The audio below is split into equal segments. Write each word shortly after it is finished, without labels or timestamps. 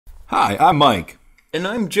Hi, I'm Mike. And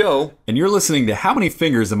I'm Joe. And you're listening to How Many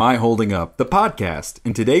Fingers Am I Holding Up, the podcast.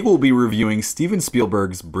 And today we'll be reviewing Steven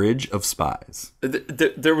Spielberg's Bridge of Spies.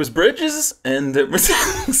 There was bridges and there was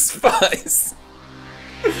spies.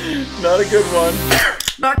 Not a good one.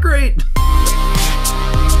 Not great.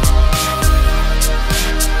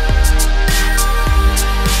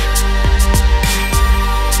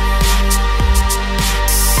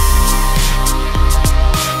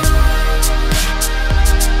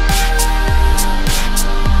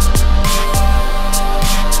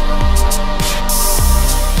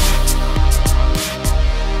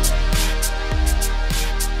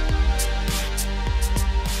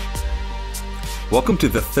 Welcome to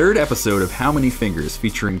the third episode of How Many Fingers,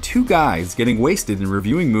 featuring two guys getting wasted and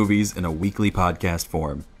reviewing movies in a weekly podcast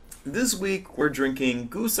form. This week we're drinking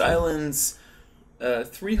Goose Island's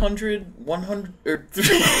 300, 100, or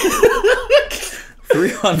 312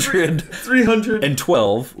 or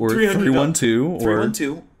 312 or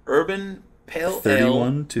 312 Urban Pale Ale.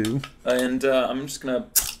 312. And I'm just gonna.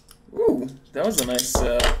 Ooh, that was a nice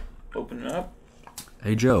opening up.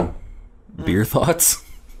 Hey Joe, beer thoughts?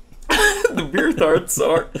 The beer tarts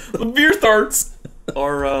are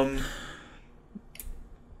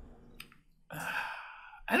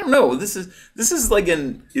I don't know. This is like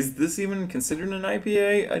is this even considered an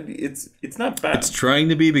IPA? It's not bad. It's trying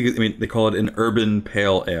to be because they call it an urban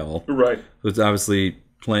pale ale. Right. So it's obviously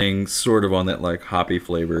playing sort of on that like hoppy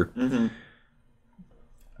flavor. Mm-hmm.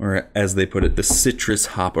 Or as they put it, the citrus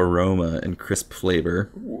hop aroma and crisp flavor.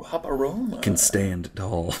 Ooh, hop aroma. Can stand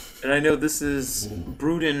tall. And I know this is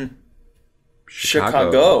brewed in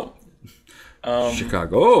Chicago.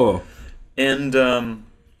 Chicago. And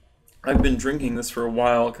I've been drinking this for a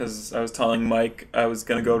while because I was telling Mike I was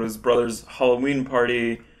going to go to his brother's Halloween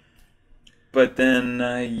party. But then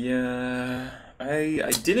I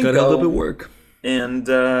didn't go. Got a little bit of work. And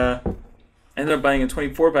ended up buying a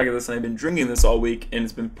 24-pack of this, and I've been drinking this all week, and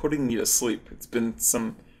it's been putting me to sleep. It's been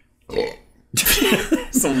some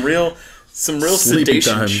real sleepy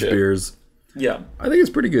sedation times shit. Beers. Yeah. I think it's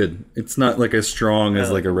pretty good. It's not like as strong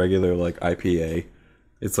as like a regular like IPA.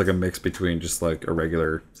 It's like a mix between just like a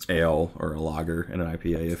regular ale or a lager and an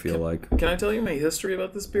IPA, I feel like. Can I tell you my history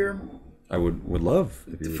about this beer? I would love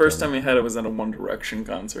if you The would first tell time me. I had it was at a One Direction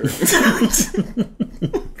concert.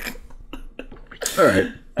 All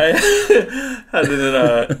right. I had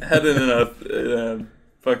it in a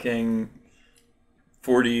fucking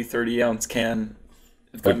 40, 30 ounce can.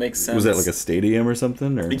 If that makes sense. Was that like a stadium or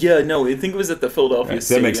something? Or? Yeah, no, I think it was at the Philadelphia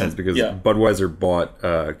Stadium. That makes sense because Budweiser bought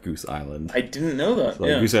Goose Island. I didn't know that.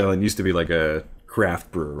 So, Goose Island used to be like a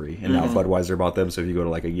craft brewery, and now Budweiser bought them. So if you go to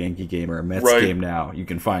like a Yankee game or a Mets game now, you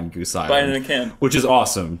can find Goose Island. Buy it in a can. Which is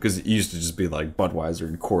awesome because it used to just be like Budweiser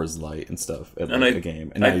and Coors Light and stuff at like, a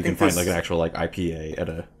game. And now you can find like an actual like IPA at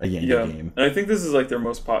a Yankee game. And I think this is like their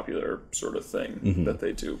most popular sort of thing that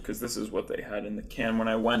they do because this is what they had in the can when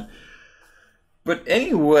I went. But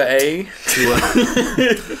anyway,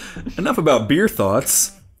 enough about beer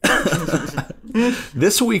thoughts.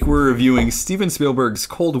 This week we're reviewing Steven Spielberg's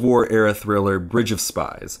Cold War era thriller Bridge of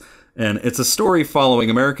Spies. And it's a story following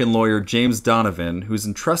American lawyer James Donovan, who's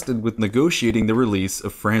entrusted with negotiating the release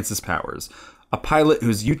of Francis Powers, a pilot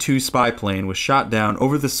whose U-2 spy plane was shot down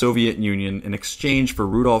over the Soviet Union in exchange for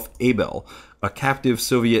Rudolf Abel, a captive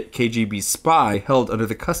Soviet KGB spy held under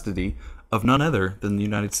the custody of none other than the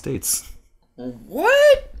United States.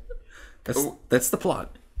 What? That's the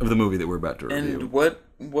plot of the movie that we're about to review. And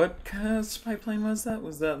what kind of spy plane was that?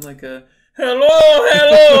 Was that like a hello?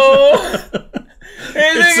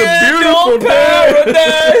 It's a beautiful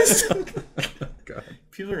paradise. God.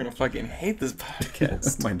 People are gonna fucking hate this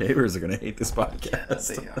podcast. My neighbors are gonna hate this podcast. Yes,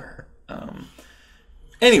 they are.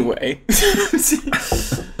 Anyway,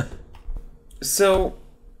 so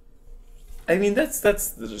I mean that's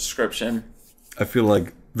the description. I feel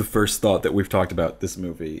like the first thought that we've talked about this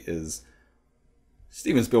movie is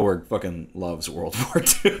Steven Spielberg fucking loves World War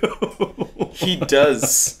II. He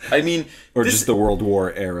does. I mean... Or just the World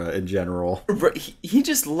War era in general. He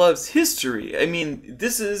just loves history. I mean,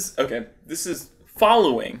 this is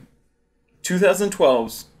following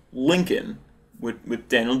 2012's Lincoln with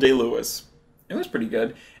Daniel Day-Lewis. It was pretty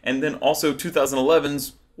good. And then also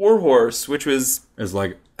 2011's War Horse, which was... As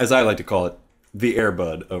I like to call it, the Air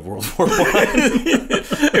Bud of World War I.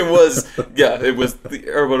 It was the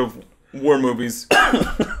Air Bud of war movies.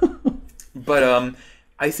 But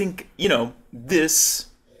I think, this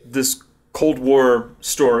Cold War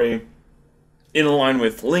story in line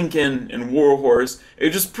with Lincoln and War Horse,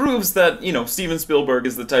 it just proves that, Steven Spielberg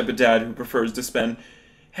is the type of dad who prefers to spend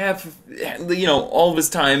half, all of his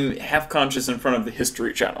time half conscious in front of the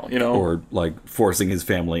History Channel, Or, like, forcing his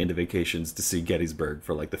family into vacations to see Gettysburg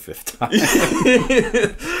for, like, the 5th time.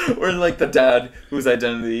 Or, like, the dad whose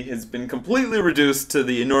identity has been completely reduced to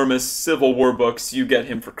the enormous Civil War books you get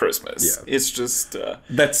him for Christmas. Yeah. It's just...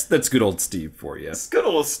 That's good old Steve for you. It's good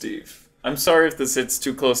old Steve. I'm sorry if this hits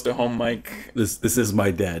too close to home, Mike. This is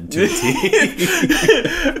my dad, to a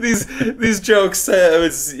T. These jokes,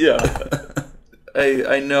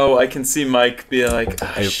 I know, I can see Mike being like,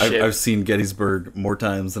 shit. I've seen Gettysburg more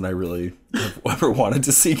times than I really have ever wanted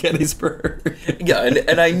to see Gettysburg. Yeah,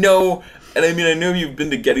 and I know, and I mean, I know you've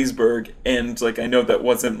been to Gettysburg, and, like, I know that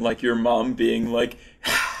wasn't, like, your mom being like,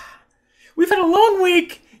 we've had a long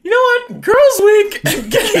week. You know what? Girls' Week at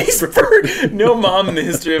Gettysburg. No mom in the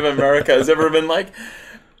history of America has ever been like,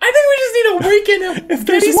 I think we just need a weekend at If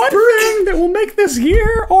there's one thing that will make this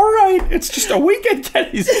year all right, it's just a week at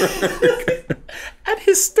Gettysburg. At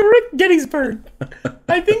historic Gettysburg.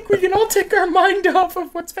 I think we can all take our mind off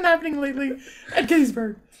of what's been happening lately at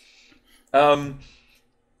Gettysburg. But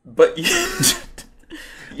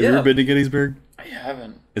Have you ever been to Gettysburg? I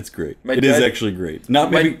haven't. It's great. It is actually great.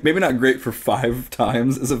 Maybe not great for 5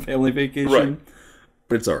 times as a family vacation, right.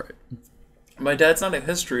 But it's all right. My dad's not a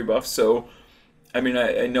history buff, so I mean,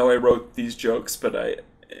 I know I wrote these jokes, but I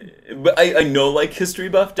know, like, history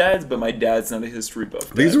buff dads, but my dad's not a history buff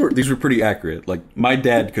dad. These were pretty accurate. Like, my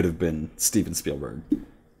dad could have been Steven Spielberg.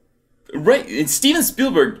 Right, and Steven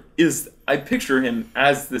Spielberg I picture him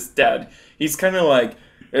as this dad. He's kind of like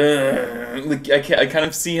I kind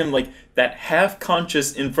of see him like that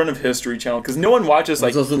half-conscious in front of History Channel, because no one watches, like,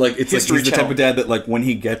 it's also like it's History like he's the Channel. type of dad that, like, when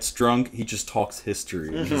he gets drunk, he just talks history.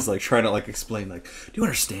 And he's like trying to, like, explain, like, do you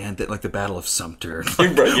understand that, like, the Battle of Sumter?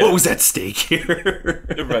 Like, Right, yeah. What was at stake here?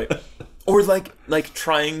 Right. Or like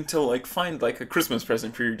trying to, like, find, like, a Christmas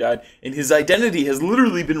present for your dad, and his identity has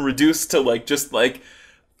literally been reduced to, like, just like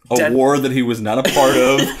a war that he was not a part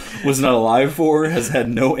of, was not alive for, has had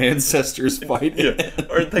no ancestors fighting. Yeah.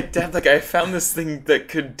 Or like, dad, like, I found this thing that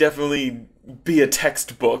could definitely be a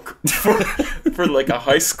textbook for like a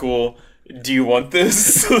high school. Do you want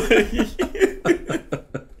this?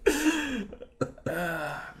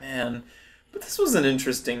 Man. But this was an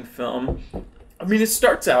interesting film. I mean, it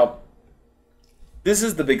starts out. This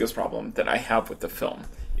is the biggest problem that I have with the film,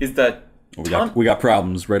 is that we got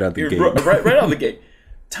problems right out the gate. Right out of the gate.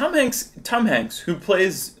 Tom Hanks, who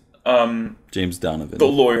plays James Donovan, the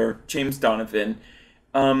lawyer, James Donovan,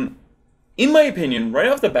 in my opinion, right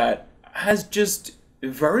off the bat, has just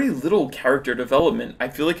very little character development. I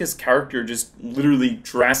feel like his character just literally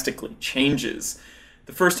drastically changes.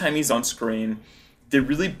 The first time he's on screen, they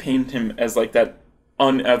really paint him as, like, that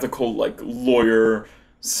unethical, like, lawyer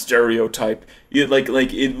stereotype. Like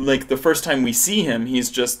the first time we see him, he's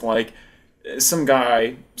just like some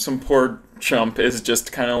guy, some poor chump is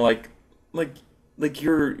just kind of like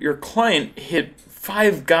your client hit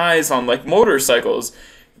 5 guys on, like, motorcycles,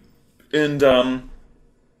 and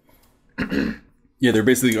yeah, they're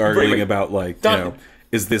basically arguing right. about, like,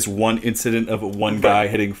 is this one incident of one guy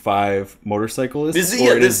hitting 5 motorcyclists,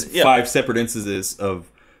 or it is 5 separate instances of,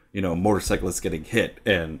 motorcyclists getting hit?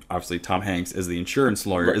 And obviously Tom Hanks, as the insurance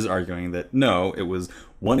lawyer, is arguing that no, it was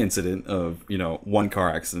one incident of, one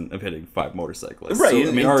car accident of hitting 5 motorcyclists. Right. So,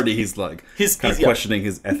 I mean, already he's like kind of questioning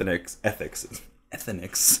his ethics.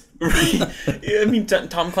 Right. I mean,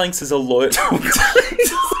 Tom Clanks is a lawyer. Tom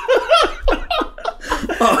Clanks.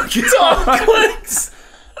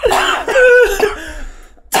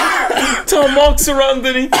 Tom walks around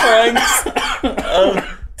and he clanks.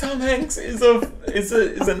 Tom Hanks is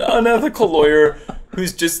an unethical lawyer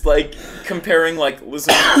who's just, like, comparing, like,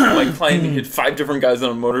 listen, my client hit 5 different guys on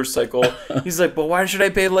a motorcycle. He's like, but why should I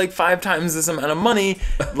pay, like, 5 times this amount of money?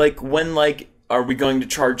 Like, when, like, are we going to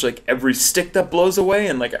charge, like, every stick that blows away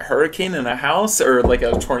in, like, a hurricane in a house, or, like,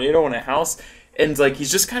 a tornado in a house? And, like, he's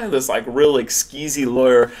just kind of this, like, real, like, skeezy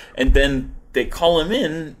lawyer. And then they call him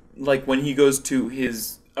in, like, when he goes to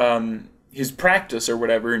his practice or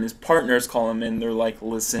whatever, and his partners call him in. They're like,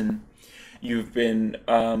 listen, you've been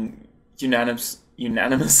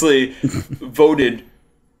unanimously voted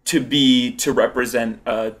to represent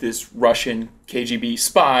this Russian KGB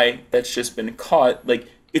spy that's just been caught. Like,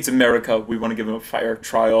 it's America. We want to give him a fair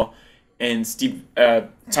trial. And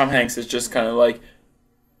Tom Hanks is just kind of like,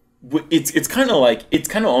 it's kind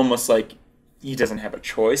of almost like he doesn't have a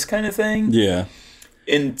choice kind of thing. Yeah.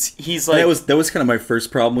 And he's like, that was kind of my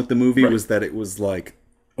first problem with the movie, right. was that it was like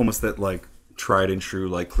almost that, like, tried and true,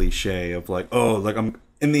 like, cliche of, like, oh, like,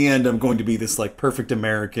 in the end I'm going to be this, like, perfect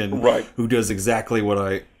American, right. who does exactly what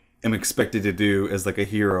I am expected to do as like a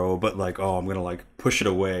hero, but like, oh, I'm gonna like push it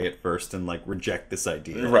away at first and like reject this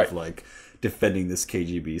idea of like defending this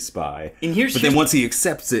KGB spy. And but then once he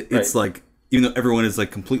accepts it, it's like, even though everyone is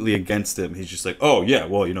like completely against him, he's just like, oh yeah,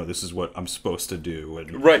 well, you know, this is what I'm supposed to do,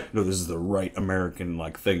 and you know, this is the right American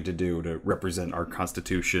like thing to do to represent our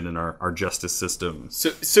Constitution and our justice system.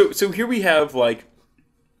 So here we have like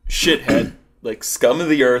shithead, like scum of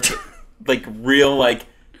the earth, like real like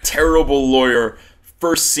terrible lawyer.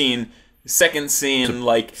 First scene, second scene,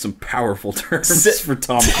 like some powerful terms for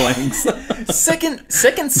Tom Clanks.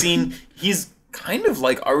 second scene, he's kind of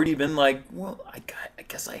like already been like, well, I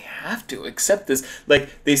guess I have to accept this.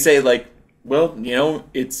 Like they say, like, well, you know,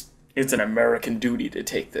 it's an American duty to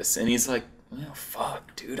take this, and he's like, well,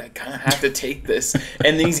 fuck, dude, I kind of have to take this.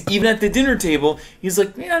 And then he's even at the dinner table, he's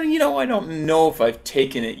like, yeah, you know, I don't know if I've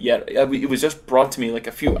taken it yet. It was just brought to me like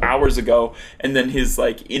a few hours ago. And then his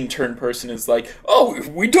like intern person is like, oh,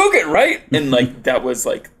 we took it, right? And like that was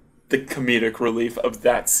like the comedic relief of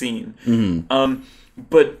that scene. Mm-hmm.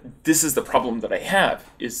 But this is the problem that I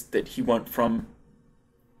have, is that he went from,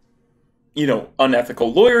 you know,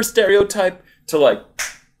 unethical lawyer stereotype to like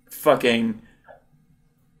fucking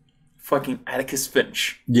Atticus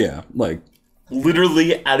Finch. Yeah, like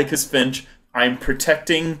literally Atticus Finch. I'm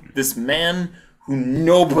protecting this man who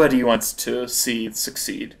nobody wants to see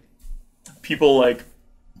succeed. People like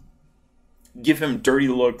give him dirty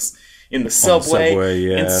looks in the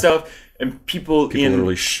subway and stuff, and people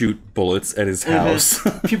literally shoot bullets at his house.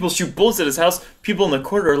 People shoot bullets at his house. People in the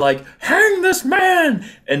corner are like, hang this man!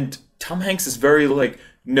 And Tom Hanks is very like,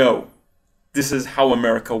 no, this is how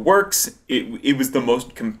America works. It was the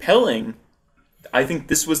most compelling. I think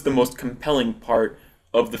this was the most compelling part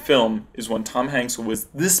of the film, is when Tom Hanks was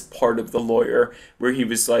this part of the lawyer, where he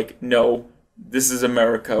was like, no, this is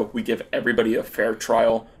America. We give everybody a fair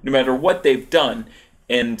trial, no matter what they've done.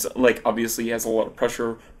 And like, obviously, he has a lot of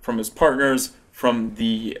pressure from his partners, from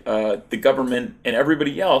the government, and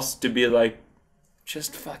everybody else to be like,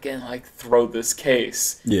 just fucking like throw this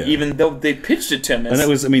case. Yeah. Even though they pitched it to him. And that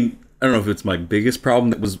was, I mean, I don't know if it's my biggest problem.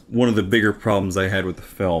 That was one of the bigger problems I had with the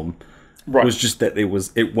film. Right. Was just that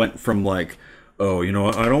it went from like, oh, you know,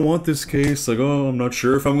 I don't want this case. Like, oh, I'm not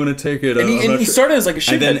sure if I'm going to take it. And he started as like a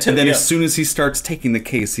shithead. And then as soon as he starts taking the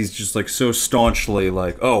case, he's just like so staunchly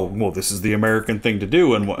like, oh, well, this is the American thing to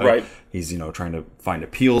do. And he's, you know, trying to find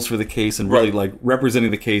appeals for the case and really like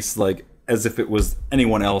representing the case like as if it was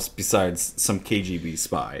anyone else besides some KGB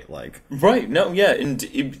spy. Like, right. No, yeah.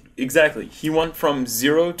 And exactly. He went from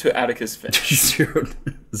 0 to Atticus Finch.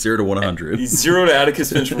 0 to 100. He's 0 to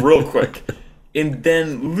Atticus Finch real quick. And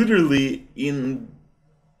then literally in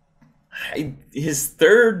his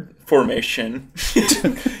third formation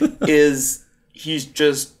is he's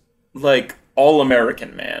just like all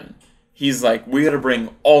American man. He's like, we got to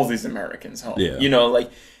bring all these Americans home. Yeah. You know, like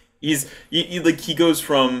he goes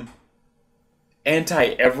from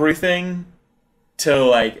anti-everything to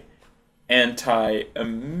like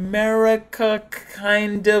anti-America,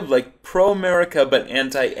 kind of like pro-America, but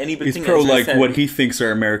anti-anything. He's pro like what he thinks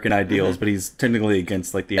are American ideals, but he's technically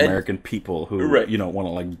against like the American people who you know want to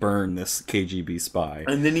like burn this KGB spy.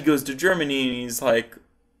 And then he goes to Germany and he's like,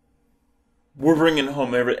 we're bringing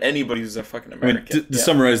home anybody who's a fucking American. I mean, to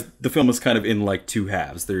summarize, the film is kind of in like two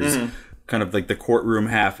halves. There's kind of like the courtroom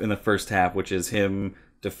half in the first half, which is him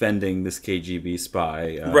defending this KGB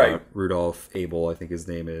spy, Rudolph Abel, I think his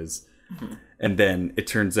name is. Mm-hmm. And then it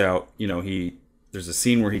turns out, you know, there's a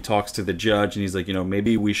scene where he talks to the judge and he's like, you know,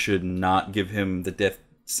 maybe we should not give him the death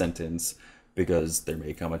sentence because there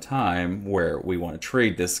may come a time where we want to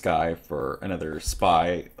trade this guy for another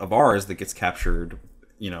spy of ours that gets captured,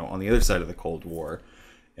 you know, on the other side of the Cold War.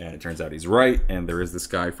 And it turns out he's right. And there is this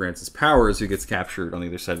guy, Francis Powers, who gets captured on the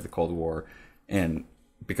other side of the Cold War. And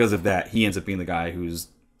because of that, he ends up being the guy who's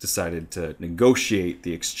decided to negotiate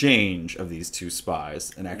the exchange of these two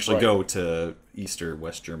spies and actually go to East or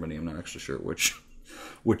West Germany. I'm not actually sure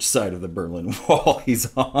which side of the Berlin Wall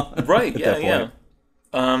he's on. Right, yeah.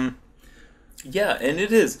 Yeah, and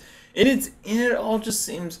it is. And it all just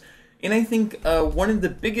seems, and I think one of the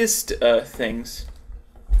biggest things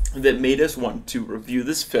that made us want to review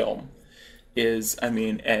this film is, I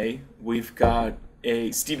mean, we've got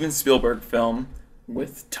a Steven Spielberg film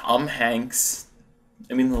with Tom Hanks.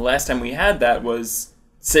 I mean, the last time we had that was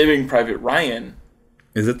Saving Private Ryan.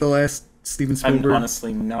 Is it the last Steven Spielberg? I'm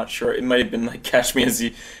honestly not sure. It might have been like Catch Me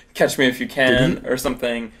If You Can or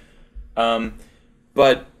something.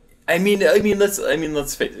 But I mean,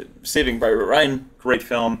 let's face it. Saving Private Ryan, great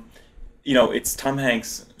film. You know, it's Tom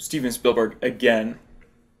Hanks, Steven Spielberg again,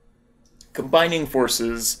 combining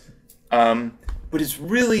forces. But it's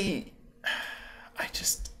really,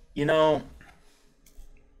 you know,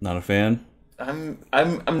 Not a fan? I'm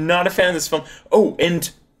not a fan of this film. Oh,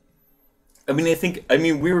 and I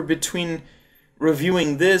mean we were between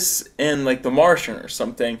reviewing this and like The Martian or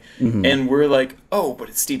something, and we're like, oh, but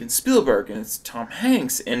it's Steven Spielberg and it's Tom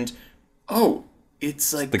Hanks, and oh,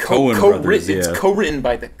 it's like The Coen brothers, It's yeah. co-written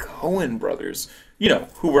by the Coen brothers, you know,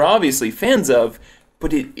 who we're obviously fans of,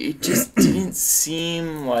 but it just didn't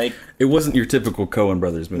seem like... It wasn't your typical Coen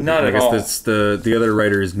brothers movie. Not at I guess all. that's the other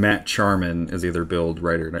writer is Matt Charman as the other build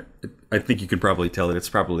writer, and I think you can probably tell that it's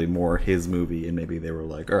probably more his movie, and maybe they were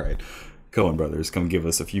like, all right, Coen brothers, come give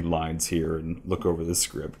us a few lines here and look over this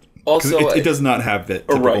script. Also, it does not have that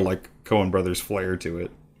typical right. like Coen brothers flair to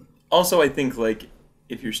it. Also, I think, like,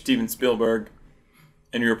 if you're Steven Spielberg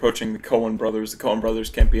and you're approaching the Coen brothers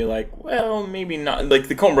can't be like, well, maybe not. Like,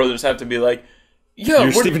 the Coen brothers have to be like, yo,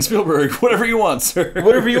 You're Steven Spielberg, whatever you want, sir.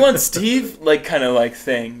 whatever you want, Steve, like, kind of like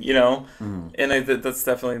thing, you know? And that's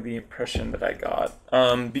definitely the impression that I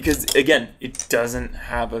got. Because, again, it doesn't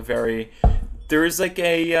have a very... There is, like,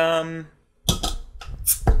 a...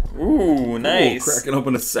 Ooh, nice. Ooh, cracking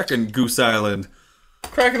open a second Goose Island.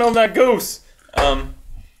 Cracking on that goose.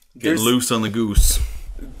 Get loose on the goose.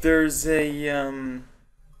 There's a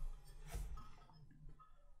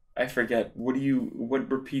I forget. What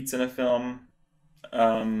repeats in a film?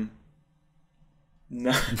 No.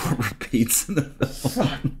 What repeats in the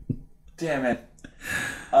film? Damn it.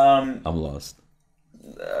 I'm lost.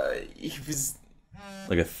 He was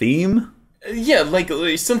Like a theme? yeah, like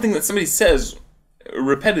something that somebody says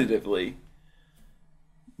repetitively.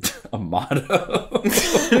 A motto?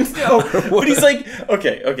 No, but he's like,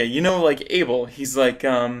 okay, you know, like Abel, he's like,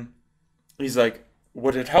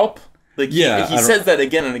 would it help? Like, Yeah, he says that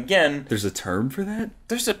again and again. There's a term for that?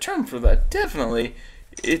 There's a term for that, definitely.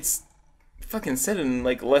 It's fucking said in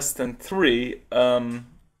like less than 3.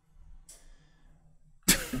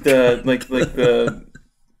 The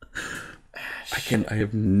I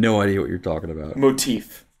have no idea what you're talking about.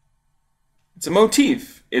 motif. It's a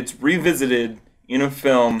motif. It's revisited in a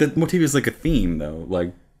film. The motif is like a theme, though.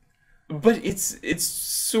 Like, But it's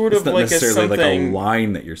sort it's of not like a necessarily something. like a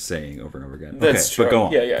line that you're saying over and over again. That's okay, true. but go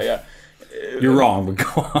on. Yeah. You're wrong, but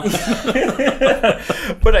go on.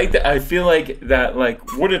 But I feel like that,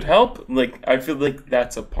 like, would it help? Like, I feel like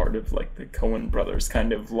that's a part of like the Coen brothers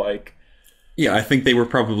kind of like. Yeah, I think they were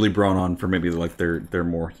probably brought on for maybe like their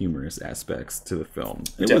more humorous aspects to the film.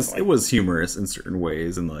 It was humorous in certain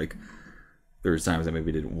ways, and like there was times I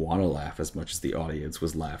maybe didn't want to laugh as much as the audience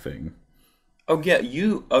was laughing. Oh yeah,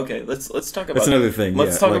 okay. Let's talk about That's another thing.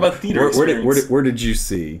 Let's talk about theater experience. Where did you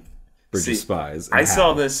see Bridge of Spies? and I saw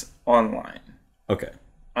how? this online. Okay,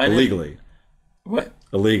 I didn't- illegally. What?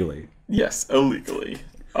 Illegally. Yes, illegally.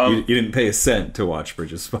 You didn't pay a cent to watch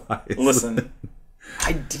Bridge of Spies. Listen,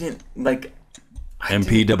 I didn't like.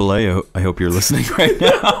 MPAA, I hope you're listening right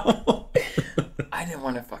now. I didn't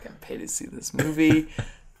want to fucking pay to see this movie.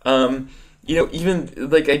 You know, even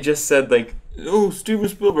like I just said, like, oh, Steven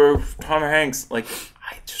Spielberg, Tom Hanks. Like,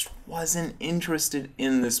 I just wasn't interested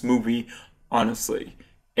in this movie, honestly.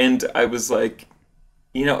 And I was like,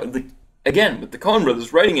 you know, like, again, with the Coen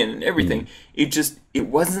brothers writing it and everything, it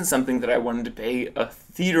wasn't something that I wanted to pay a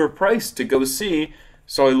theater price to go see.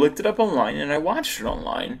 So I looked it up online and I watched it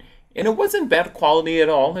online. And it wasn't bad quality at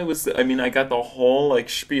all. It was, I mean, I got the whole, like,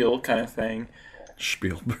 spiel kind of thing.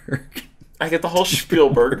 Spielberg. I got the whole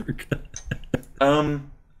Spielberg. And,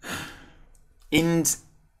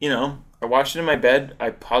 you know, I watched it in my bed.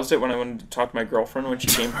 I paused it when I wanted to talk to my girlfriend when she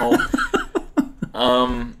came home.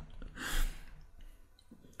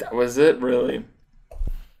 That was it, really.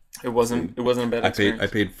 It wasn't a bad experience. I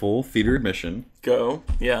paid full theater admission Go,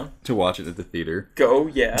 yeah. to watch it at the theater. Go,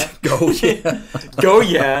 yeah. Go, yeah. Go,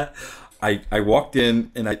 yeah. I walked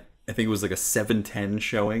in and I think it was like a 7:10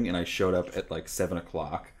 showing, and I showed up at like 7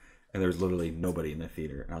 o'clock, and there was literally nobody in the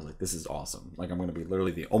theater. And I was like, this is awesome. Like, I'm going to be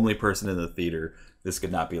literally the only person in the theater. This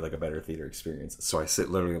could not be like a better theater experience. So I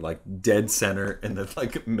sit literally like dead center in the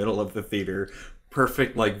like middle of the theater.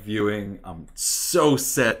 Perfect like viewing. I'm so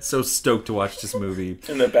stoked to watch this movie.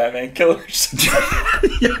 And the Batman Killers.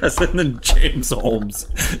 Yes, and then James Holmes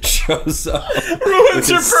shows up. Ruins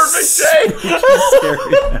your perfect day.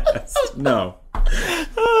 Scary mask. No.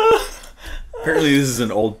 Apparently this is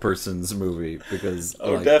an old person's movie because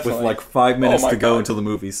like, definitely. with like 5 minutes to go God. until the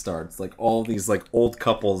movie starts, like all these like old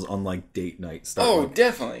couples on like date night start like,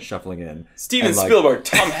 Definitely. shuffling in. Steven And, like- Spielberg,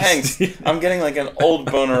 Tom Hanks. I'm getting like an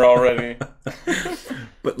old boner already.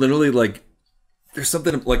 But literally like there's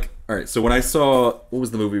something like, all right, so when I saw, what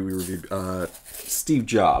was the movie we reviewed? Steve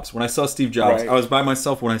Jobs. When I saw Steve Jobs, Right. I was by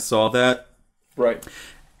myself when I saw that. Right.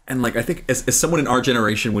 And like I think as someone in our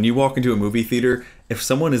generation, when you walk into a movie theater, if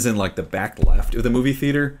someone is in like the back left of the movie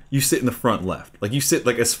theater, you sit in the front left. Like you sit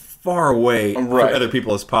like as far away from other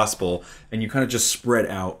people as possible, and you kind of just spread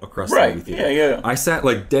out across the movie theater. Yeah. I sat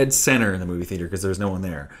like dead center in the movie theater because there's no one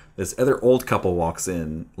there. This other old couple walks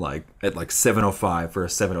in like at like 7:05 for a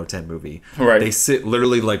 7:10 movie. Right. They sit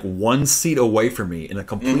literally like one seat away from me in a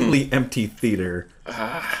completely empty theater.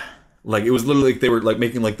 Like it was literally like they were like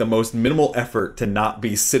making like the most minimal effort to not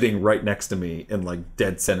be sitting right next to me in like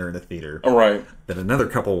dead center in the theater. All right. Then another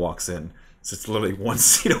couple walks in, sits literally one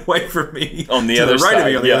seat away from me. On the to other the right side, of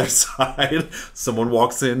me on the other side. Someone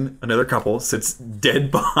walks in, another couple sits dead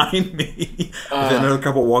behind me. Then another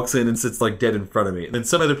couple walks in and sits like dead in front of me. And then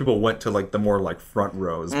some other people went to like the more like front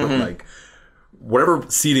rows, but like whatever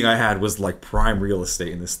seating I had was like prime real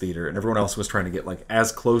estate in this theater, and everyone else was trying to get like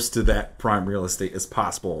as close to that prime real estate as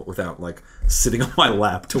possible without like sitting on my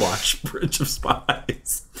lap to watch Bridge of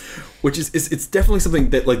Spies, which is it's definitely something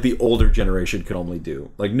that like the older generation could only do.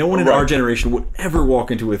 Like no one in our generation would ever walk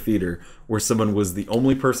into a theater where someone was the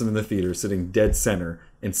only person in the theater sitting dead center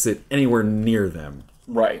and sit anywhere near them.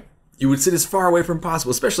 Right. You would sit as far away from possible,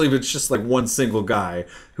 especially if it's just like one single guy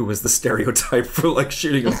who was the stereotype for like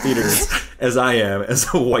shooting in theaters as I am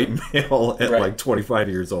as a white male at like 25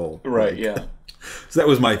 years old. Right, like, yeah. So that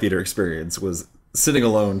was my theater experience, was sitting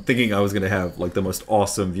alone thinking I was going to have like the most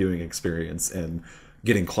awesome viewing experience and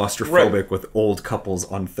getting claustrophobic with old couples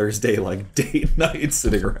on Thursday like date night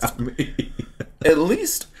sitting around me. At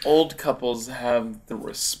least old couples have the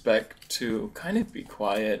respect to kind of be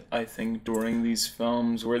quiet, I think, during these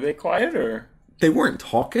films. Were they quiet or? They weren't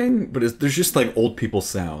talking, but there's just like old people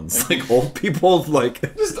sounds. Like old people like...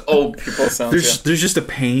 Just old people sounds, There's just a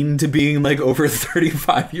pain to being like over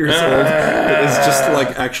 35 years old that is just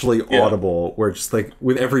like actually audible, where just like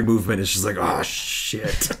with every movement it's just like, oh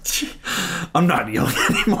shit. I'm not yelling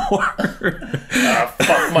anymore.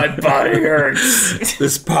 Fuck, my body hurts.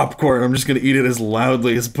 This popcorn, I'm just going to eat it as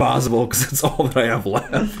loudly as possible because it's all that I have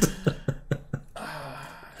left.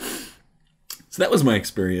 So that was my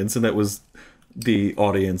experience, and that was the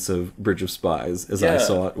audience of Bridge of Spies, as I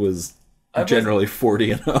saw it, was generally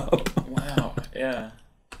 40 and up. Wow, yeah.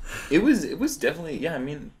 It was definitely, yeah, I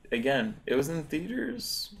mean, again, it was in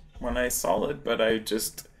theaters when I saw it, but I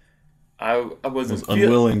wasn't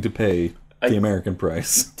unwilling to pay the American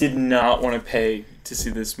price. Did not want to pay to see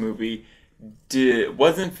this movie.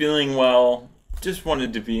 Wasn't feeling well, just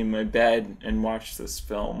wanted to be in my bed and watch this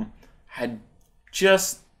film. Had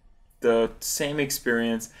just the same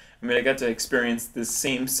experience. I mean, I got to experience the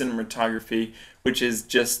same cinematography, which is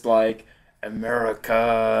just like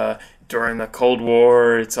America during the Cold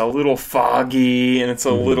War. It's a little foggy, and it's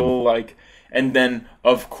a little like... And then,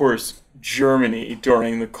 of course, Germany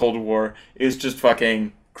during the Cold War is just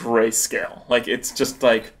fucking grayscale. Like, it's just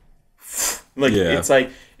like... It's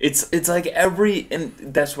like... It's like every... And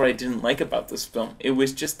that's what I didn't like about this film. It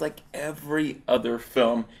was just like every other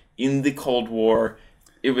film in the Cold War.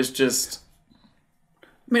 It was just...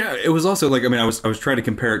 I mean, it was also like, I mean, I was trying to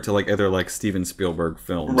compare it to like other like Steven Spielberg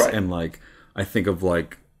films, and like I think of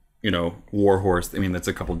like, you know, War Horse. I mean, that's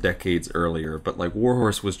a couple decades earlier, but like War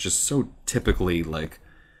Horse was just so typically like,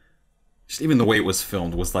 just even the way it was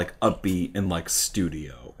filmed was like upbeat and like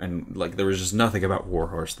studio, and like there was just nothing about War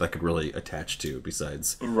Horse that I could really attach to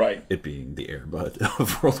besides it being the Air Bud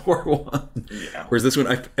of World War One. Yeah. Whereas this one,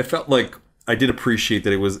 I felt like I did appreciate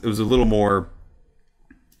that it was a little more.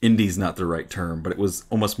 Indie's not the right term, but it was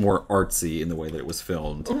almost more artsy in the way that it was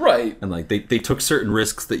filmed. Right. And like they took certain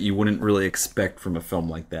risks that you wouldn't really expect from a film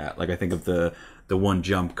like that. Like I think of the one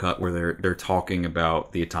jump cut where they're talking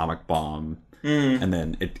about the atomic bomb, and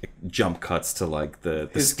then it jump cuts to like the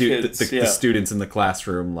students in the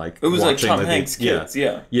classroom, like it was like Tom like Hanks' kids,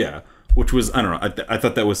 yeah. Which was, I don't know, I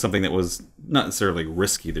thought that was something that was not necessarily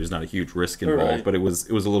risky. There's not a huge risk involved, but it was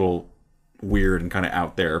a little weird and kind of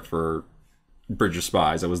out there for Bridge of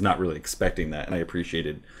Spies. I was not really expecting that, and I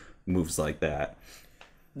appreciated moves like that.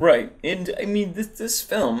 Right. And I mean, this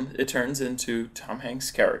film, it turns into Tom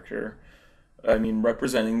Hanks' character, I mean,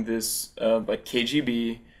 representing this like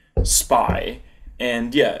KGB spy.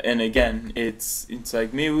 And yeah, and again, it's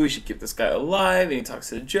like, maybe we should keep this guy alive, and he talks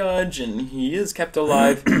to the judge, and he is kept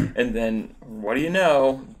alive. And then, what do you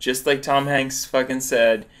know, just like Tom Hanks fucking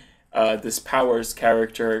said, this Powers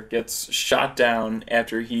character gets shot down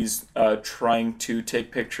after he's trying to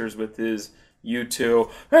take pictures with his U2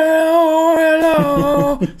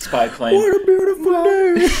 hello spy plane. What a beautiful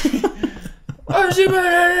day! in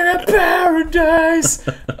a paradise.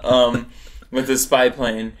 With the spy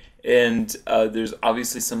plane, and there's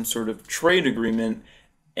obviously some sort of trade agreement,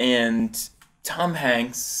 and Tom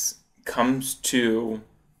Hanks comes to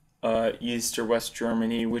East or West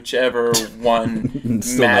Germany, whichever one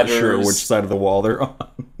Still matters. not sure which side of the wall they're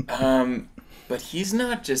on. But he's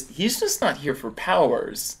just not here for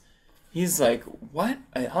powers. He's like, what?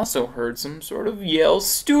 I also heard some sort of Yale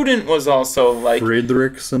student was also like...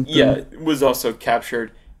 Friedrich something? Yeah, was also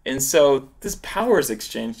captured. And so this powers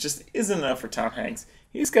exchange just isn't enough for Tom Hanks.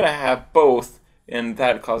 He's got to have both, and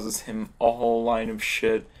that causes him a whole line of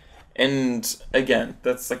shit. And again,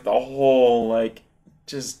 that's like the whole, like,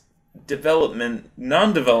 just non-development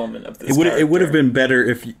of this character. It would have been better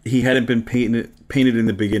if he hadn't been painted in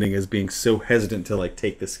the beginning as being so hesitant to, like,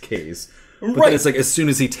 take this case. But then it's like, as soon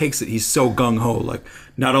as he takes it, he's so gung-ho, like,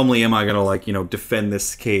 not only am I going to, like, you know, defend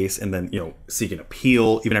this case and then, you know, seek an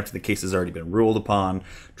appeal, even after the case has already been ruled upon,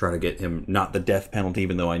 try to get him not the death penalty,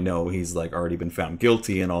 even though I know he's, like, already been found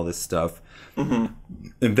guilty and all this stuff. Mm-hmm.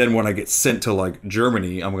 And then when I get sent to, like,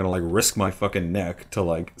 Germany, I'm going to, like, risk my fucking neck to,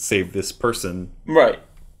 like, save this person. Right.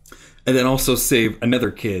 And then also save another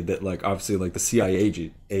kid that, like, obviously, like, the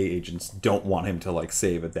CIA agents don't want him to, like,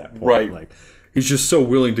 save at that point. Right. Like, he's just so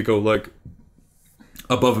willing to go, like,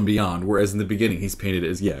 above and beyond, whereas in the beginning he's painted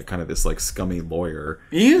as kind of this like scummy lawyer.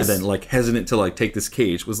 He is. And then like hesitant to like take this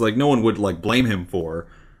case, was like no one would like blame him for,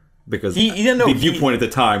 because the viewpoint at the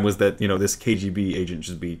time was that, you know, this KGB agent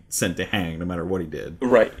should be sent to hang no matter what he did.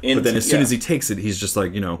 Right. But then as soon as he takes it, he's just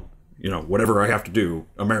like, you know, whatever I have to do,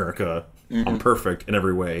 America, I'm perfect in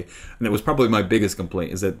every way. And that was probably my biggest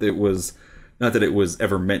complaint, is that it was not that it was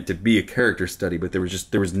ever meant to be a character study, but there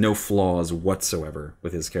was no flaws whatsoever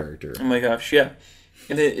with his character. Oh my gosh, yeah.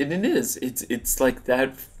 And it is. It's like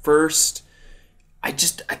that first... I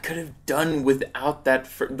could have done without that...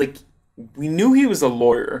 Like, we knew he was a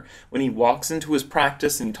lawyer. When he walks into his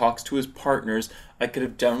practice and he talks to his partners, I could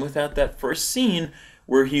have done without that first scene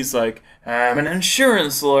where he's like, I'm an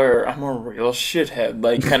insurance lawyer. I'm a real shithead.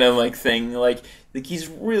 Like, kind of like thing. Like he's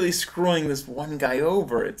really screwing this one guy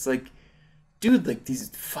over. It's like... Dude, like, these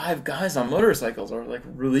 5 guys on motorcycles are, like,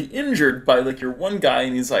 really injured by, like, your one guy,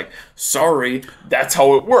 and he's like, sorry, that's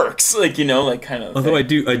how it works. Like, you know, like, kind of Although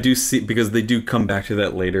thing. I do see, because they do come back to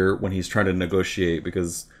that later when he's trying to negotiate,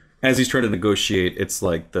 because as he's trying to negotiate, it's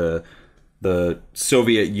like the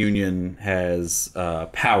Soviet Union has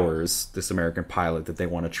Powers, this American pilot that they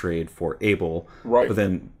want to trade for Abel. Right. But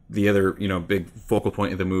then the other, you know, big focal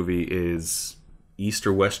point of the movie is... East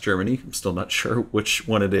or West Germany, I'm still not sure which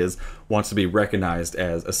one it is, wants to be recognized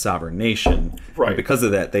as a sovereign nation. Right. And because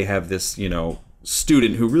of that, they have this, you know,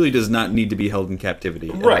 student who really does not need to be held in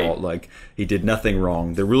captivity at all. Like, he did nothing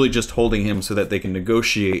wrong. They're really just holding him so that they can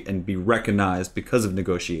negotiate and be recognized because of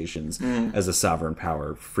negotiations as a sovereign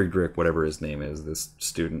power. Friedrich, whatever his name is, this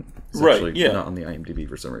student. It's actually not on the IMDb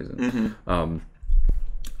for some reason. And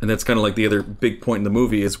that's kind of like the other big point in the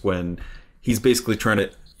movie, is when he's basically trying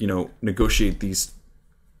to, you know, negotiate these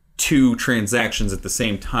 2 transactions at the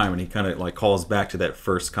same time, and he kind of like calls back to that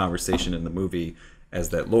first conversation in the movie as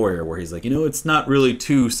that lawyer, where he's like, you know, it's not really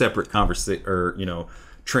 2 separate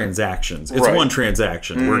transactions. It's one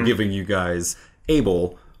transaction. We're giving you guys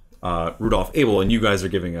Abel, Rudolph Abel, and you guys are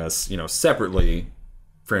giving us, you know, separately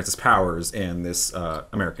Francis Powers and this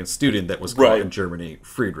American student that was caught in Germany,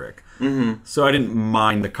 Friedrich. So I didn't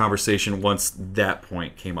mind the conversation once that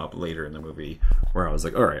point came up later in the movie, where I was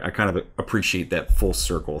like, all right, I kind of appreciate that full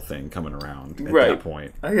circle thing coming around at that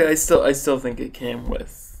point. I still think it came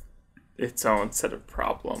with its own set of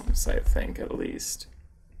problems, I think, at least.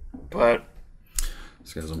 But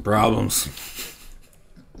it's got some problems.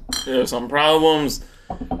 There's some problems.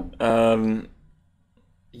 Yeah. I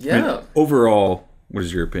mean, overall, what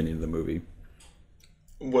is your opinion of the movie?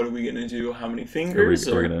 What are we gonna do? How many fingers?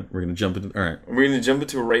 We're gonna jump into. All right. We're gonna jump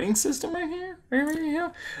into a rating system right here,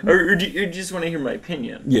 or do you just want to hear my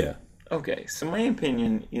opinion? Yeah. Okay, so my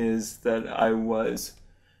opinion is that I was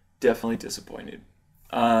definitely disappointed.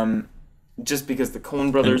 Just because the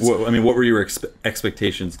Coen brothers. What were your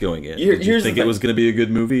expectations going in? Did you think it was going to be a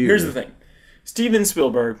good movie? Here's the thing: Steven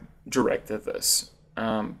Spielberg directed this.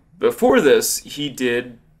 Before this, he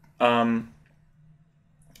did, again,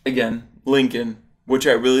 Lincoln, which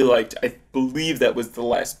I really liked. I believe that was the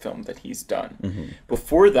last film that he's done.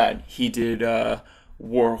 Before that, he did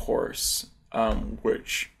War Horse,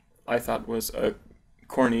 which I thought was a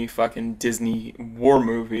corny fucking Disney war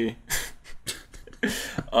movie.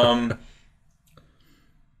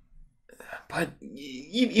 But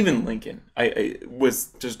even Lincoln, I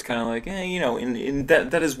was just kind of like, you know, in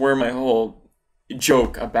that is where my whole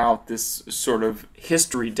joke about this sort of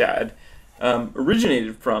history dad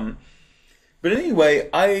originated from. But anyway,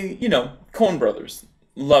 Coen brothers,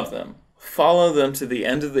 love them, follow them to the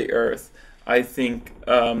end of the earth. I think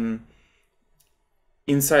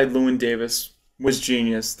Inside Llewyn Davis was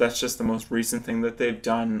genius. That's just the most recent thing that they've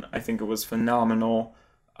done. I think it was phenomenal.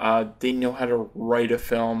 They know how to write a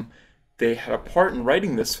film. They had a part in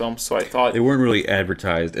writing this film, so I thought... They weren't really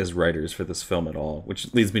advertised as writers for this film at all,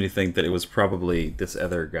 which leads me to think that it was probably this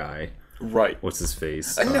other guy. Right. What's his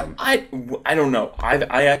face? No, I don't know.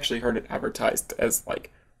 I actually heard it advertised as,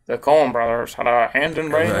 like, the Coen brothers had a hand in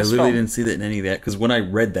writing this film. I literally didn't see that in any of that, because when I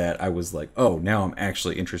read that, I was like, oh, now I'm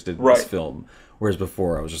actually interested in this film. Whereas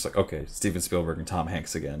before, I was just like, okay, Steven Spielberg and Tom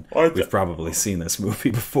Hanks again. We've probably seen this movie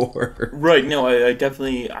before. Right. No, I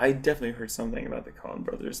definitely heard something about the Coen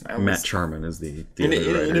brothers. And Matt Charman is the and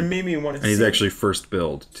other writer. And it made me want to see. And he's actually first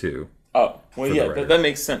billed, too. Oh, well, yeah, that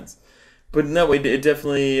makes sense. But no, it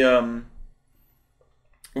definitely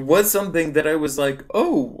was something that I was like,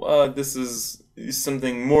 this is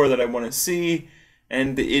something more that I want to see.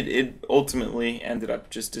 And it ultimately ended up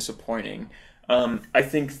just disappointing. I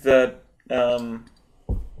think that...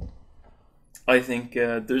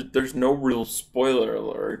 there's no real spoiler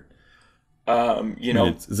alert. You know,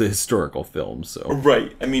 it's a historical film, so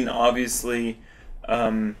right. I mean, obviously,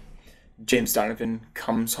 James Donovan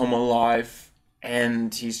comes home alive,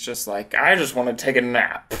 and he's just like, I just want to take a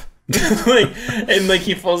nap, and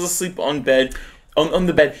he falls asleep on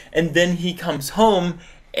the bed, and then he comes home,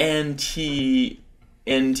 and he's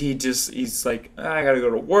like, I gotta go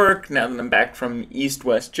to work now that I'm back from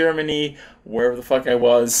East-West Germany, wherever the fuck I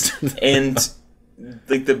was. And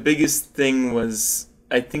like the biggest thing was,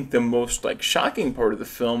 I think the most like shocking part of the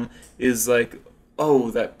film is like,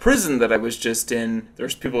 that prison that I was just in,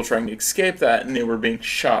 there's people trying to escape that, and they were being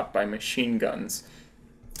shot by machine guns.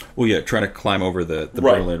 Well, yeah, trying to climb over the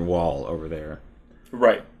Berlin Wall over there.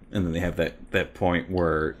 Right. And then they have that point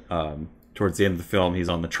where towards the end of the film, he's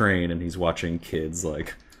on the train and he's watching kids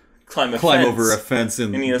like climb over a fence,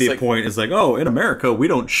 and the point is like, in America we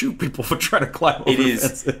don't shoot people for trying to climb over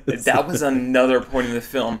fences. That was another point in the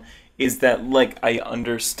film, is that like I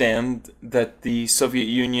understand that the Soviet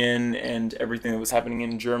Union and everything that was happening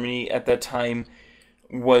in Germany at that time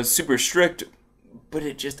was super strict, but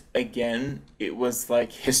it just, again, it was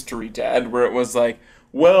like History Dad, where it was like,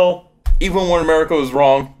 well, even when America was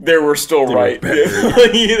wrong, they were still right. They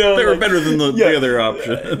were better than the other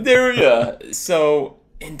option. So,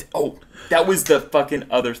 and that was the fucking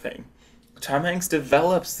other thing. Tom Hanks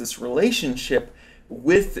develops this relationship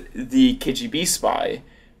with the KGB spy,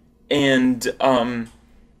 and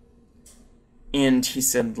he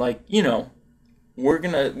said, like, we're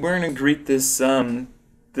gonna greet this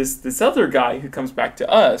this other guy who comes back to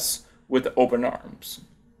us with open arms,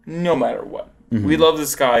 no matter what. Mm-hmm. We love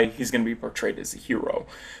this guy. He's going to be portrayed as a hero.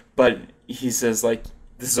 But he says, like,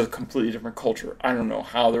 this is a completely different culture. I don't know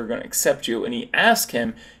how they're going to accept you. And he asks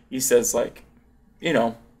him, he says, like,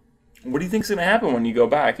 what do you think's going to happen when you go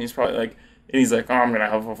back? And he's probably like, I'm going to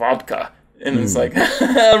have a vodka. And it's like,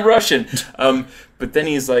 Russian. But then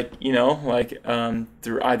he's like,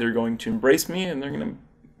 they're either going to embrace me and they're going to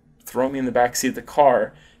throw me in the backseat of the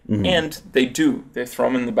car. Mm-hmm. And they do. They throw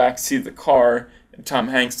him in the backseat of the car. Tom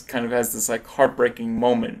Hanks kind of has this like heartbreaking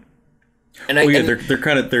moment, and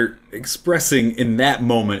they're expressing in that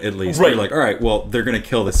moment at least. Right. They're like, all right, well, they're gonna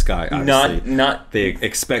kill this guy. Obviously, not they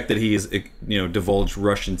expect that he is divulged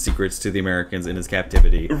Russian secrets to the Americans in his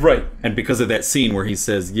captivity. Right. And because of that scene where he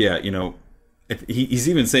says, if he's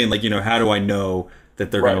even saying like, how do I know that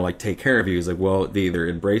they're gonna like take care of you? He's like, well, they either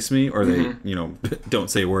embrace me or they don't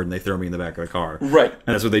say a word and they throw me in the back of the car. Right.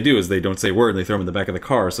 And that's what they do, is they don't say a word and they throw him in the back of the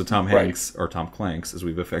car. So Tom Hanks, or Tom Clanks as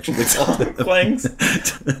we've affectionately called him, Clanks,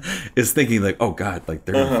 is thinking like, oh god, like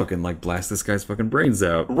they're gonna fucking like blast this guy's fucking brains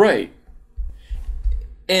out. Right.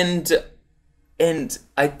 And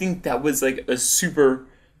I think that was like a super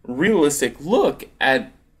realistic look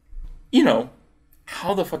at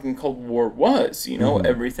how the fucking Cold War was,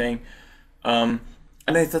 everything.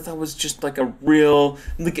 And I thought that was just like a real,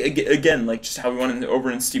 like, again, like just how we went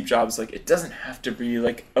over in Steve Jobs, like it doesn't have to be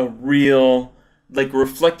like a real, like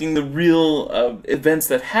reflecting the real events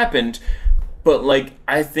that happened, but like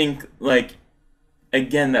I think like,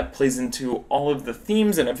 again, that plays into all of the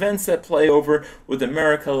themes and events that play over with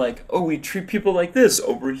America, like, we treat people like this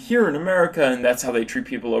over here in America, and that's how they treat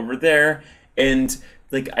people over there. And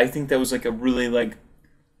like I think that was like a really like,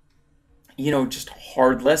 just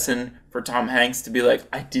hard lesson for Tom Hanks to be like,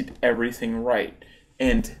 I did everything right,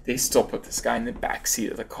 and they still put this guy in the back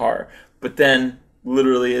seat of the car. But then,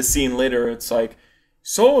 literally a scene later, it's like,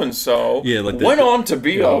 so and so Yeah, like went on to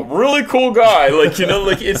be a really cool guy. Like, you know,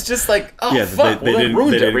 like it's just like, oh Yeah, fuck, they that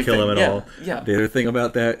ruined didn't everything. kill him at all. Yeah. The other thing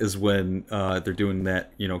about that is when they're doing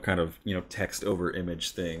that, you know, kind of, you know, text over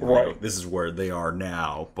image thing. Right. Like, this is where they are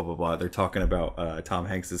now. Blah blah blah. They're talking about Tom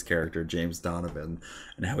Hanks's character James Donovan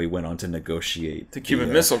and how he went on to negotiate The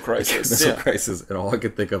Cuban Missile Crisis. Missile Crisis, and all I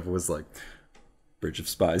could think of was like Bridge of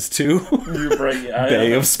Spies 2. You're right, yeah,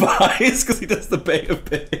 Bay of Spies, because he does the Bay of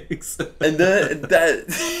Pigs. And that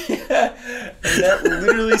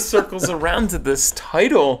literally circles around to this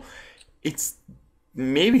title. It's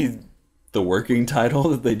maybe the working title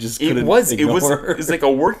that they just couldn't ignore. It was like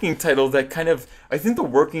a working title that kind of, I think the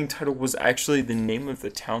working title was actually the name of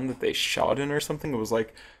the town that they shot in or something. It was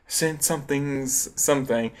like Saint Something's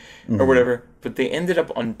something or whatever. But they ended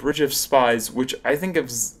up on Bridge of Spies, which I think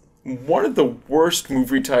is one of the worst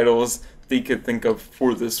movie titles they could think of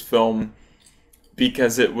for this film,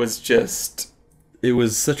 because it was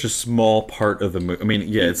such a small part of the movie. I mean,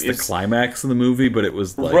 yeah, it's the climax of the movie, but it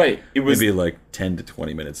was like maybe like 10 to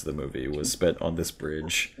 20 minutes of the movie was spent on this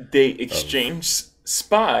bridge. They exchanged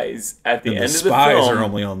spies at the end of the film. The spies are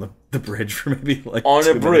only on the bridge for maybe like on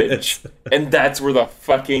 2 a bridge, minutes. And that's where the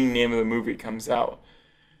fucking name of the movie comes out.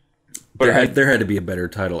 But there had to be a better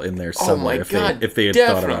title in there somewhere. Oh my God, if they had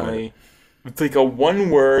thought about it. It's like a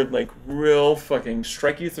one-word, like real fucking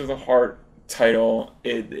strike you through the heart title.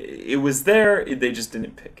 It was there. They just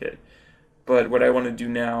didn't pick it. But what I want to do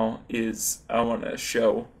now is I want to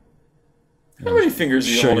show how many fingers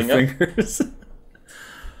are you holding up. Fingers.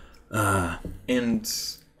 And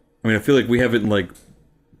I mean, I feel like we haven't like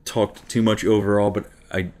talked too much overall, but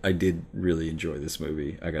I did really enjoy this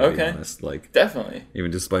movie. I gotta be honest. Like, definitely.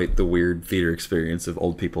 Even despite the weird theater experience of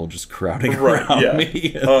old people just crowding around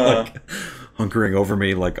me and like hunkering over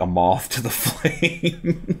me like a moth to the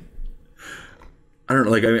flame. I don't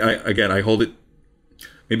know. Like, I mean, I hold it.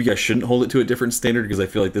 Maybe I shouldn't hold it to a different standard, because I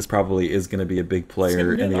feel like this probably is going to be a big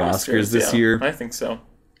player in the Oscars this year. I think so.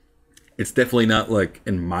 It's definitely not, like,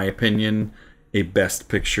 in my opinion, a Best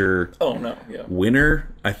Picture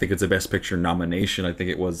winner. I think it's a Best Picture nomination. I think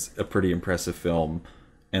it was a pretty impressive film,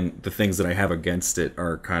 and the things that I have against it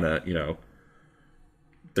are kind of, you know,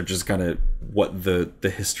 they're just kind of what the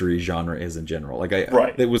history genre is in general. Like,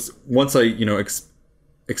 it was, once I, you know,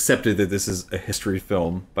 accepted that this is a history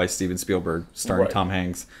film by Steven Spielberg starring Tom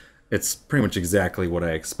Hanks, it's pretty much exactly what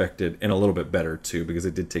I expected, and a little bit better too, because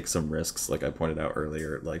it did take some risks, like I pointed out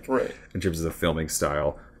earlier, like in terms of the filming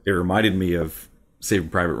style. It reminded me of Saving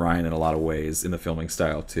Private Ryan in a lot of ways in the filming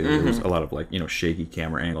style too. There was a lot of, like, you know, shaky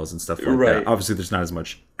camera angles and stuff like that. Obviously there's not as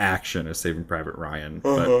much action as Saving Private Ryan,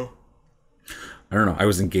 but I don't know, I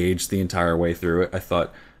was engaged the entire way through it. I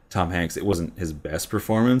thought Tom Hanks, it wasn't his best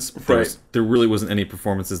performance. There really wasn't any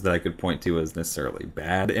performances that I could point to as necessarily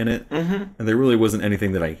bad in it. And there really wasn't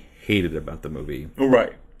anything that I hated about the movie.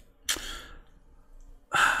 In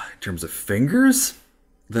terms of fingers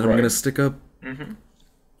that I'm going to stick up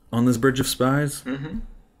on this Bridge of Spies,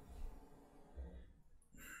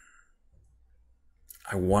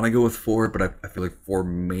 I want to go with 4, but I feel like 4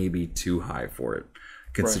 may be too high for it,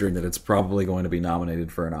 considering that it's probably going to be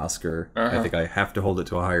nominated for an Oscar. I think I have to hold it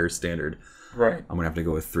to a higher standard. I'm going to have to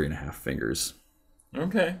go with 3.5 fingers.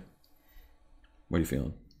 Okay. What are you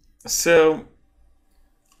feeling? So,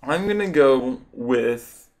 I'm going to go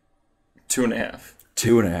with 2.5.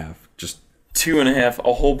 2.5. Just 2.5.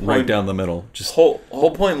 A whole point. Right down the middle. Just whole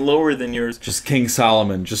point lower than yours. Just King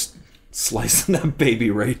Solomon just slicing that baby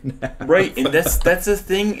right in half. Right, and that's the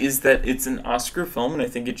thing, is that it's an Oscar film, and I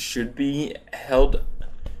think it should be held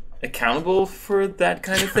accountable for that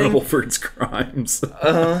kind of thing. Accountable for its crimes.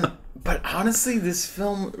 But honestly, this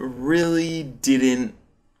film really didn't,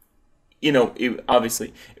 you know,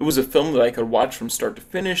 obviously, it was a film that I could watch from start to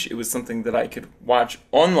finish. It was something that I could watch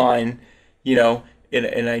online, you know,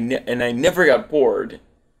 and I never got bored.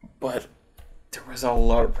 But there was a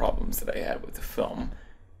lot of problems that I had with the film.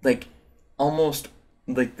 Like, almost,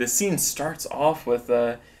 like, the scene starts off with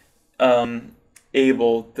Abel,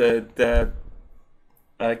 the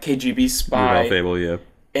KGB spy. Rudolph Abel, yeah.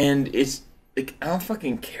 And it's, like, I don't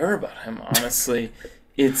fucking care about him, honestly.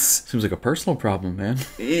 Seems like a personal problem, man.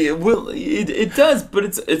 It does, but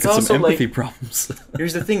it's also some empathy like problems.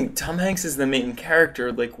 Here's the thing: Tom Hanks is the main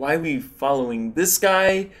character. Like, why are we following this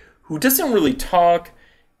guy who doesn't really talk,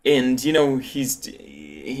 and you know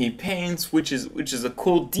he paints, which is a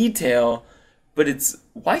cool detail, but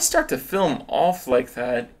why start the film off like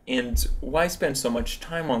that, and why spend so much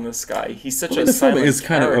time on this guy? He's such a silent film is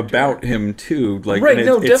character. Kind of about him too, like right? and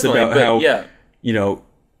No, it's definitely. about how yeah. you know.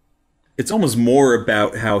 it's almost more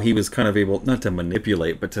about how he was kind of able not to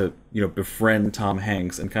manipulate, but to befriend Tom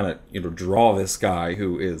Hanks and kind of draw this guy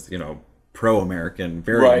who is pro-American,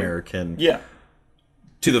 very American,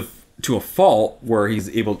 to a fault where he's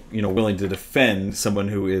able willing to defend someone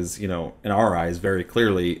who is in our eyes very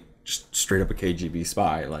clearly just straight up a KGB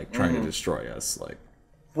spy, like trying to destroy us, like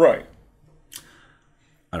right.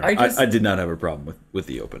 I don't know. I did not have a problem with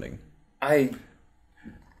the opening. I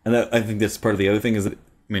think that's part of the other thing is that, I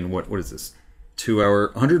mean, what is this? 2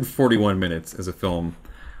 hour, 141 minutes as a film.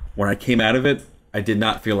 When I came out of it, I did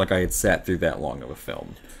not feel like I had sat through that long of a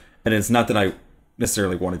film. And it's not that I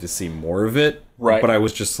necessarily wanted to see more of it, right? But I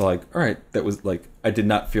was just like, all right, that was like, I did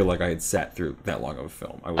not feel like I had sat through that long of a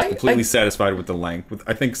film. I was completely satisfied with the length.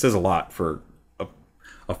 I think says a lot for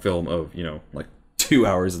a film of, like 2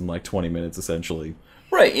 hours and like 20 minutes essentially.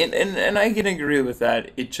 Right, and I can agree with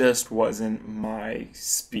that. It just wasn't my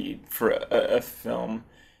speed for a film,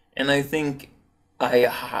 and I think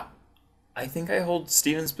I hold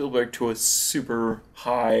Steven Spielberg to a super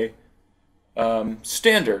high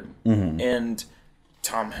standard, and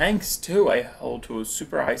Tom Hanks too. I hold to a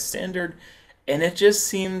super high standard, and it just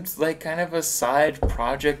seemed like kind of a side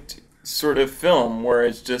project sort of film where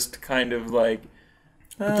it's just kind of like.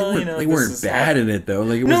 They weren't bad in it though.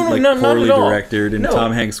 Like it wasn't poorly directed, and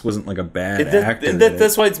Tom Hanks wasn't like a bad actor.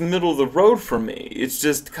 That's why it's middle of the road for me. It's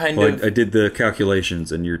just kind of. I did the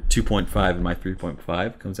calculations, and your 2.5 and my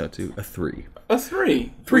 3.5 comes out to a 3. A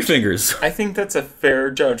 3. 3 fingers. I think that's a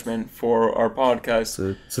fair judgment for our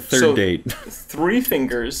podcast. It's a third date. 3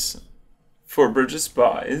 fingers for Bridge of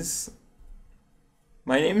Spies.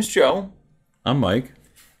 My name is Joe. I'm Mike.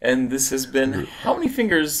 And this has been. How many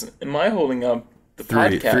fingers am I holding up?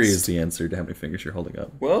 Three is the answer to how many fingers you're holding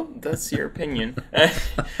up. Well, that's your opinion.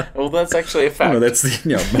 Well, that's actually a fact. No, that's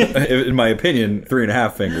in my opinion,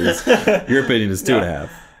 3.5 fingers. Your opinion is 2.5.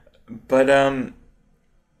 But I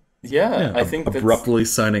think abruptly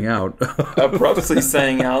signing out. Abruptly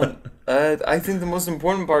signing out. I think the most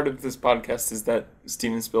important part of this podcast is that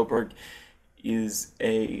Steven Spielberg is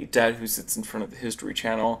a dad who sits in front of the History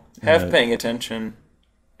Channel, half paying attention.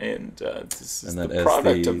 And this is the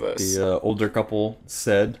product of this. The older couple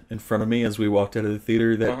said in front of me as we walked out of the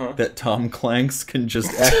theater that Tom Clanks can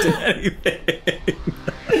just act in anything.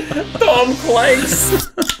 Tom Clanks!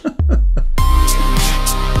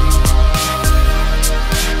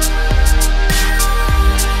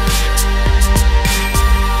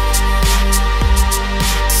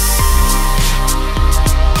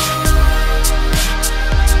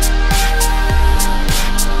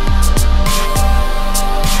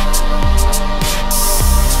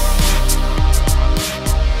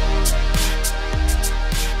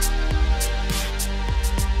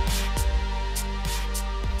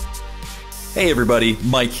 Hey everybody,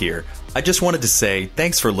 Mike here. I just wanted to say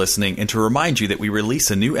thanks for listening and to remind you that we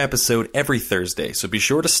release a new episode every Thursday, so be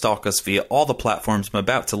sure to stalk us via all the platforms I'm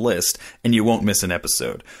about to list and you won't miss an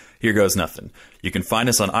episode. Here goes nothing. You can find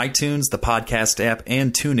us on iTunes, the podcast app,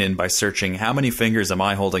 and TuneIn by searching How Many Fingers Am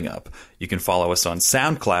I Holding Up? You can follow us on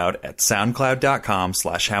SoundCloud at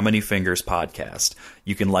soundcloud.com/HowManyFingersPodcast.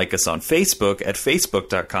 You can like us on Facebook at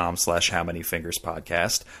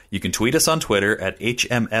facebook.com/HowManyFingersPodcast. You can tweet us on Twitter at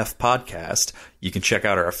HMFPodcast. You can check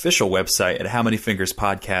out our official website at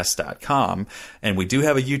HowManyFingersPodcast.com. And we do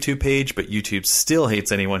have a YouTube page, but YouTube still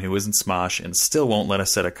hates anyone who isn't Smosh and still won't let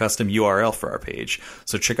us set a custom URL for our page.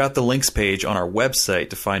 So check out the links page on our website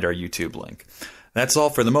to find our YouTube link. That's all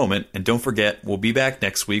for the moment, and don't forget, we'll be back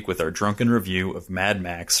next week with our drunken review of Mad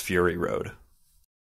Max Fury Road.